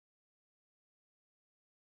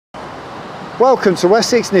Welcome to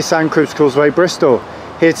Wessex Nissan Cribbs Causeway Bristol.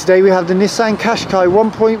 Here today we have the Nissan Qashqai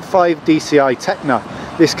 1.5 DCi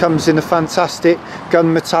Tekna. This comes in a fantastic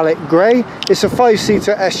gun metallic grey. It's a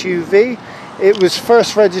 5-seater SUV. It was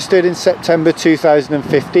first registered in September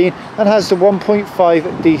 2015 and has the 1.5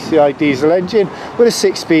 DCi Diesel engine with a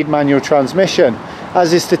 6-speed manual transmission.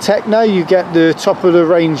 As is the Tekna, you get the top of the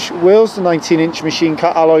range wheels, the 19-inch machine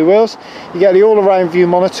cut alloy wheels. You get the all-around view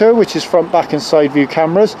monitor, which is front, back and side view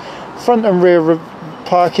cameras, front and rear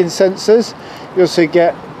parking sensors. You also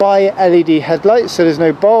get bi-LED headlights, so there's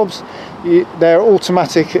no bulbs. They're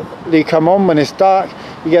automatically come on when it's dark.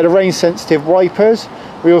 You get a rain sensitive wipers.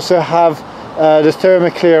 We also have the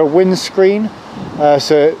thermoclear windscreen,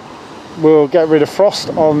 so it will get rid of frost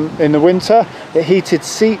in the winter. The heated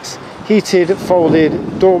seats, heated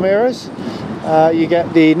folded door mirrors. You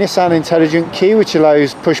get the Nissan Intelligent Key, which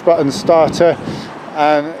allows push button starter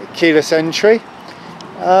and keyless entry.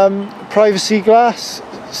 Privacy glass,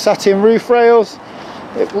 satin roof rails.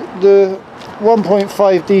 The 1.5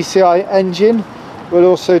 DCi engine will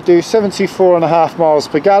also do 74.5 miles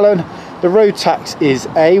per gallon. The road tax is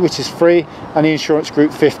A, which is free, and the insurance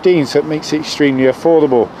group 15, so it makes it extremely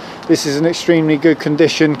affordable. This is an extremely good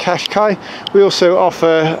condition Qashqai. We also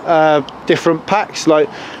offer different packs like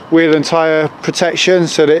wheel and tyre protection,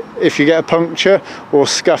 so that if you get a puncture or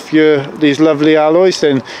scuff these lovely alloys,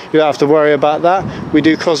 then you don't have to worry about that. We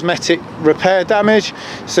do cosmetic repair damage,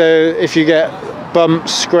 so if you get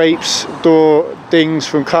bumps, scrapes, door dings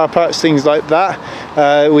from car parts, things like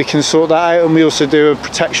that, we can sort that out. And we also do a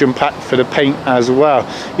protection pack for the paint as well.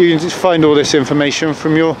 You can just find all this information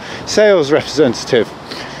from your sales representative.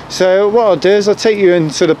 So what I'll do is I'll take you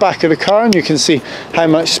into the back of the car and you can see how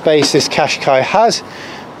much space this Qashqai has.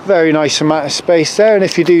 Very nice amount of space there, and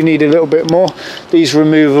if you do need a little bit more, these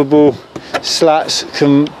removable slats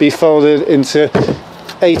can be folded into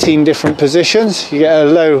 18 different positions. You get a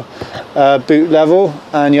low boot level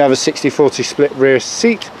and you have a 60-40 split rear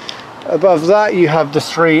seat. Above that you have the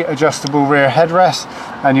 3 adjustable rear headrests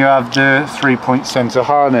and you have the 3-point center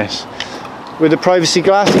harness. With the privacy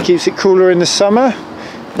glass, it keeps it cooler in the summer,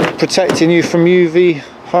 protecting you from UV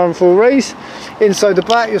harmful rays. Inside the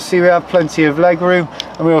back you'll see we have plenty of leg room,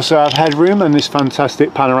 and we also have headroom and this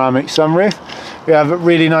fantastic panoramic sunroof. We have a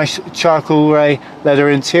really nice charcoal grey leather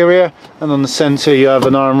interior, and on the centre you have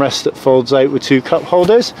an armrest that folds out with 2 cup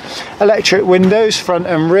holders. Electric windows front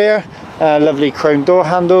and rear, lovely chrome door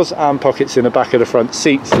handles and pockets in the back of the front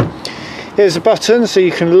seats. Here's a button so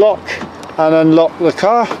you can lock and unlock the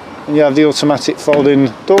car, and you have the automatic folding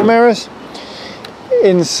door mirrors.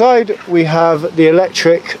 Inside we have the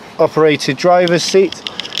electric operated driver's seat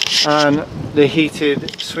and the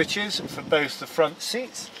heated switches for both the front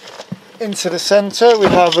seats. Into the centre we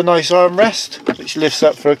have a nice armrest which lifts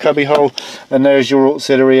up for a cubby hole, and there's your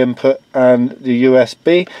auxiliary input and the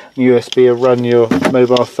USB. USB will run your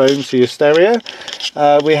mobile phone to your stereo.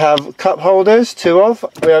 We have cup holders, 2 of.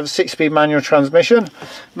 We have a 6-speed manual transmission,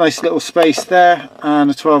 nice little space there,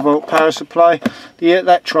 and a 12-volt power supply. The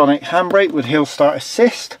electronic handbrake with hill start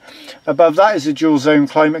assist. Above that is a dual zone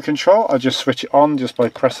climate control. I'll just switch it on just by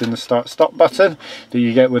pressing the start stop button that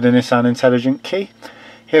you get with the Nissan Intelligent Key.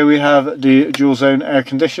 Here we have the dual zone air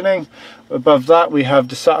conditioning. Above that we have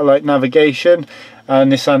the satellite navigation and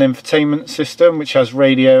Nissan infotainment system, which has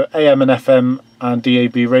radio, AM and FM and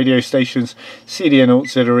DAB radio stations, CD and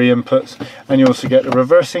auxiliary inputs, and you also get the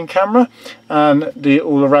reversing camera, and the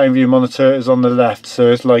all-around view monitor is on the left, so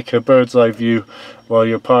it's like a bird's eye view while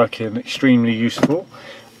you're parking. Extremely useful.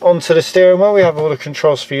 Onto the steering wheel we have all the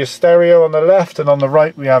controls for your stereo on the left, and on the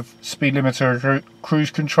right we have speed limiter, cruise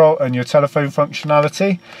control and your telephone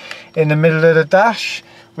functionality. In the middle of the dash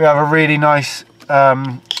we have a really nice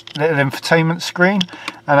little infotainment screen,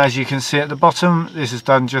 and as you can see at the bottom, this has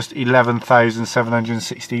done just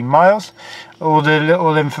 11,716 miles. All the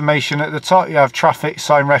little information at the top, you have traffic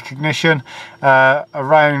sign recognition, a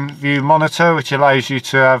round view monitor which allows you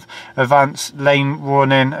to have advanced lane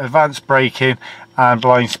warning, advanced braking and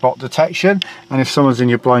blind spot detection, and if someone's in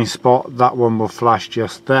your blind spot, that one will flash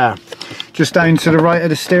just there. Just down to the right of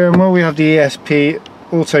the steering wheel we have the ESP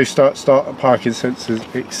auto start parking sensors,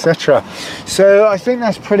 etc. So I think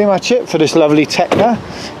that's pretty much it for this lovely Tekna.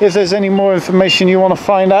 If there's any more information you want to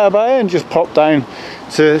find out about it, just pop down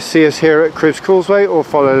to see us here at Cribbs Causeway or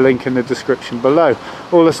follow the link in the description below.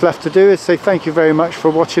 All that's left to do is say thank you very much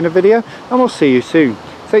for watching the video, and we'll see you soon.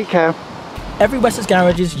 Take care. Every Wessex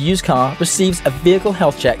garage's used car receives a vehicle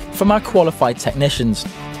health check from our qualified technicians.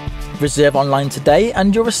 Reserve online today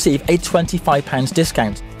and you'll receive a £25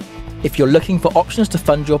 discount. If you're looking for options to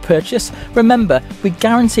fund your purchase, remember we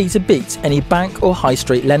guarantee to beat any bank or high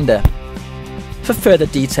street lender. For further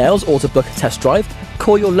details or to book a test drive,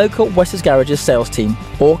 call your local Wessex Garages sales team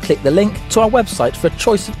or click the link to our website for a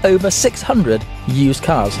choice of over 600 used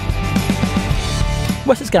cars.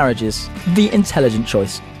 Wessex Garages, the intelligent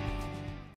choice.